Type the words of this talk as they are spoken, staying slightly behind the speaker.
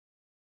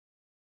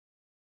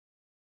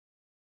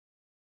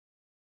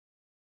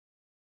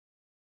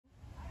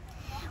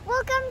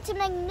Welcome to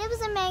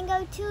Magnificent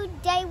Mango.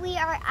 Today we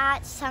are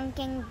at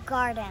Sunken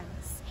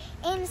Gardens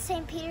in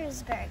St.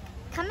 Petersburg.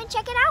 Come and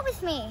check it out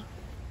with me.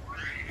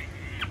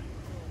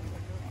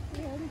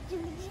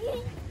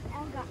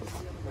 Oh gosh,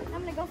 I'm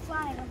gonna go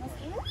flying on this.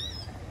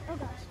 Oh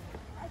gosh.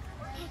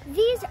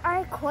 These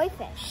are koi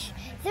fish.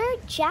 They're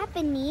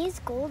Japanese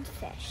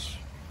goldfish.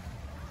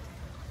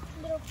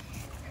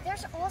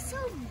 There's also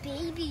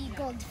baby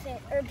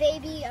goldfish or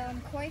baby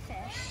koi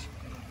fish.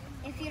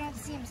 If you don't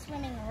see them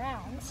swimming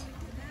around.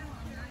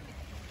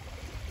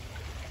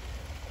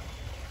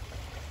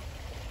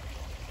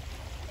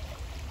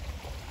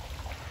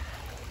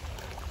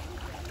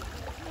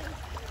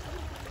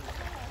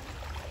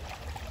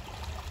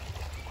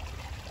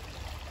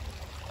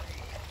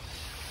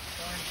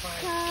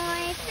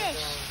 Koi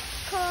fish,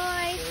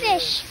 koi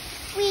fish,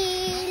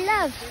 we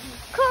love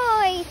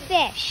koi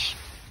fish.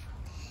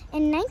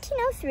 In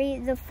 1903,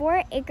 the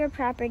 4-acre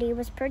property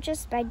was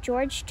purchased by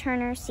George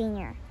Turner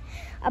Sr.,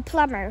 a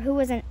plumber who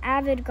was an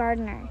avid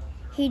gardener.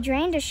 He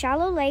drained a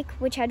shallow lake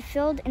which had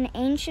filled an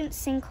ancient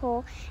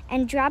sinkhole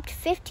and dropped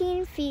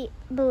 15 feet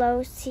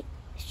below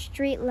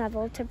street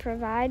level to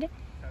provide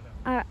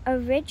a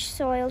rich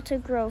soil to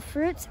grow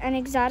fruits and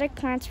exotic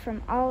plants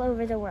from all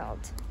over the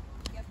world.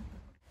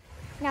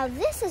 Now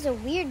this is a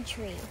weird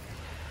tree.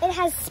 It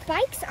has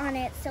spikes on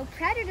it so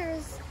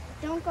predators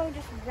don't go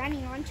just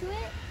running onto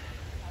it.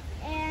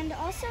 And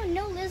also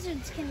no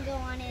lizards can go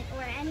on it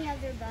or any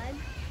other bug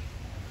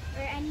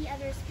or any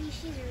other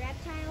species or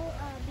reptile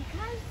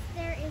because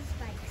there is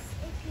spikes,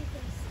 if you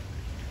can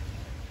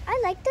see. I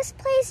like this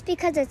place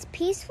because it's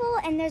peaceful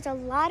and there's a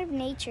lot of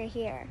nature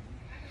here,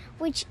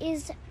 which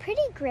is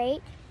pretty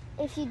great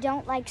if you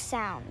don't like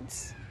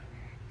sounds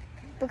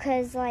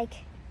because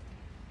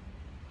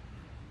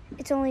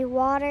it's only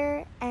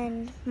water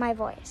and my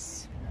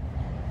voice.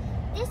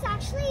 This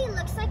actually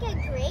looks like a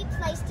great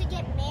place to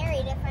get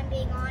married, if I'm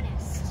being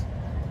honest.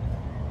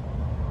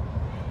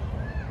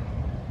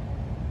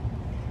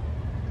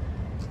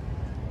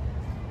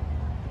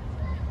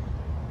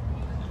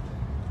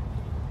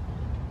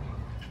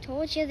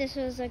 Told you this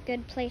was a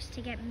good place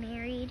to get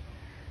married.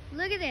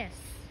 Look at this.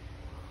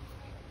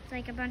 It's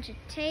like a bunch of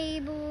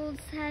tables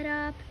set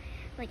up,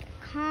 like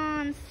a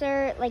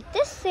concert. Like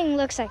this thing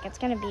looks like it's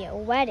gonna be a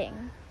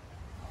wedding.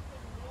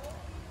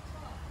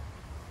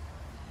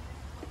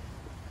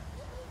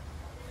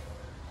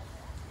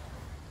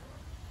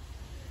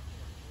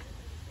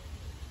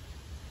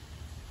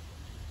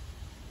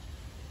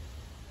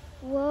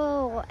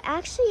 Whoa,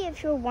 actually,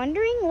 if you're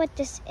wondering what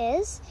this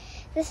is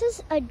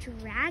a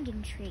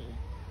dragon tree.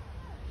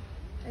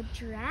 A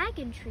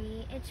dragon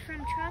tree, it's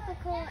from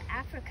tropical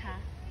Africa.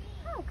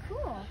 Oh,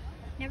 cool.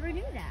 Never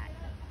knew that.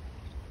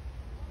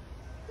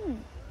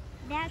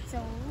 That's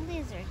a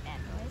lizard, that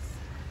was.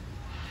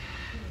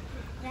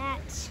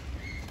 That's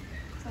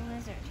a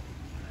lizard.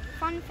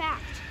 Fun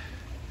fact,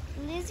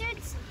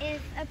 lizards,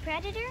 if a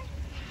predator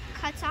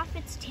cuts off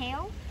its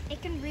tail,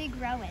 it can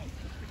regrow it.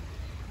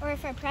 Or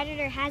if a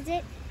predator has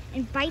it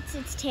and bites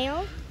its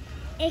tail,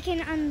 it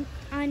can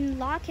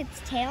unlock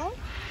its tail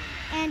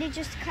and it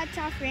just cuts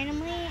off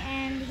randomly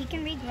and he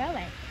can regrow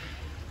it.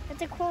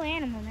 That's a cool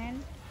animal,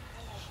 man.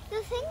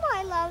 The thing why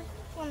I love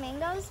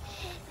flamingos,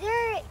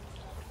 they're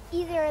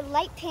either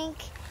light pink,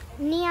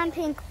 neon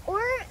pink,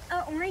 or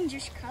an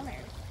orangish color.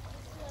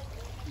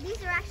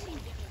 These are actually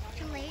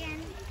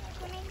Chilean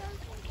flamingos.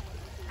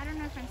 I don't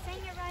know if I'm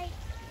saying it right,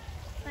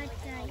 but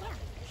yeah.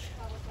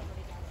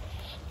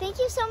 Thank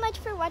you so much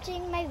for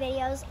watching my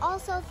videos.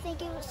 Also,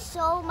 thank you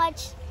so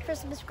much for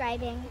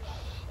subscribing.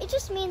 It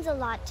just means a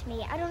lot to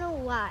me. I don't know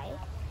why.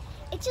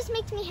 It just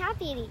makes me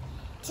happy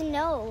to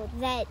know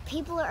that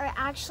people are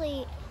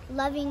actually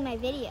loving my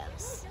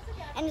videos.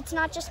 And it's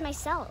not just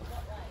myself.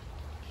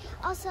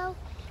 Also,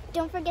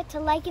 don't forget to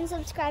like and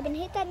subscribe and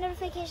hit that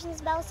notifications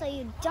bell so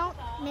you don't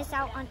miss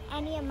out on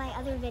any of my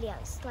other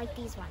videos like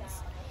these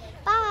ones.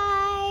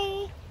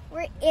 Bye!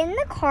 We're in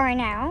the car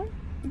now.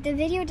 The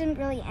video didn't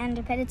really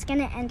end, but it's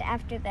gonna end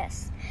after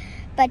this.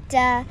 But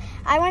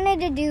I wanted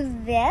to do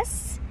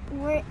this.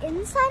 We're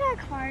inside our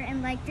car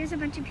and there's a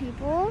bunch of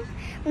people.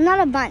 Well, not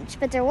a bunch,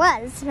 but there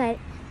was, but.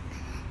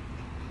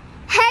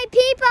 Hey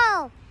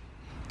people!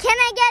 Can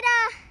I get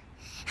a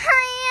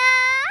hiya?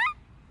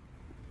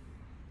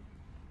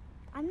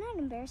 I'm not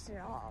embarrassed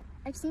at all.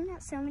 I've seen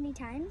that so many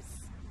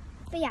times.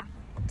 But yeah,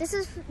 this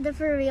is the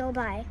for real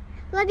bye.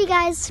 Love you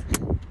guys.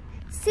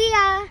 See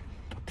ya.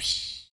 Psh.